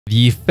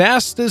The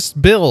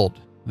fastest build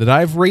that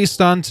I've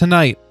raced on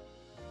tonight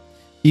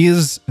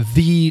is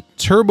the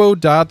Turbo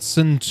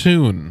Datsun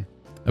Tune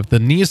of the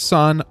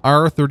Nissan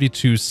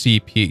R32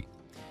 CP.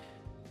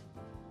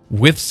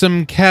 With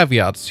some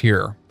caveats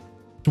here.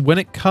 When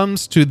it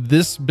comes to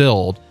this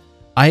build,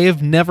 I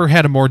have never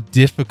had a more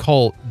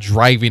difficult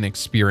driving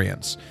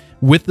experience.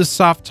 With the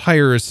soft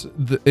tires,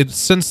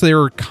 since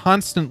they're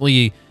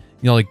constantly,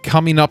 like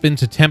coming up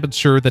into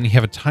temperature, then you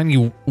have a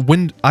tiny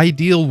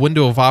ideal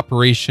window of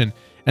operation,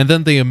 and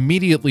then they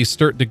immediately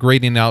start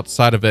degrading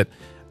outside of it.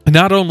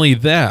 Not only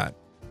that,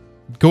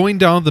 going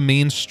down the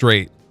main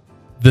straight,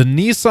 the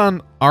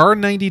Nissan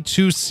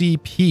R92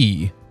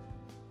 CP,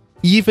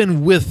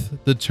 even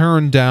with the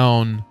turn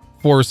down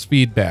force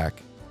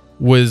feedback,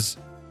 was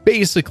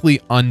basically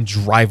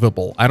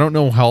undrivable. I don't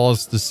know how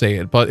else to say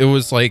it, but it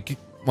was like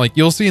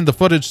you'll see in the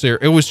footage there,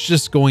 it was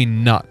just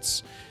going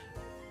nuts.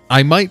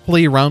 I might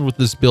play around with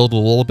this build a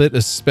little bit,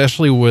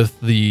 especially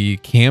with the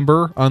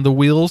camber on the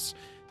wheels,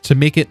 to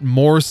make it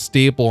more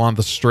stable on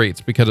the straights,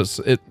 because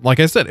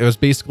like I said, it was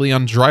basically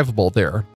undrivable there.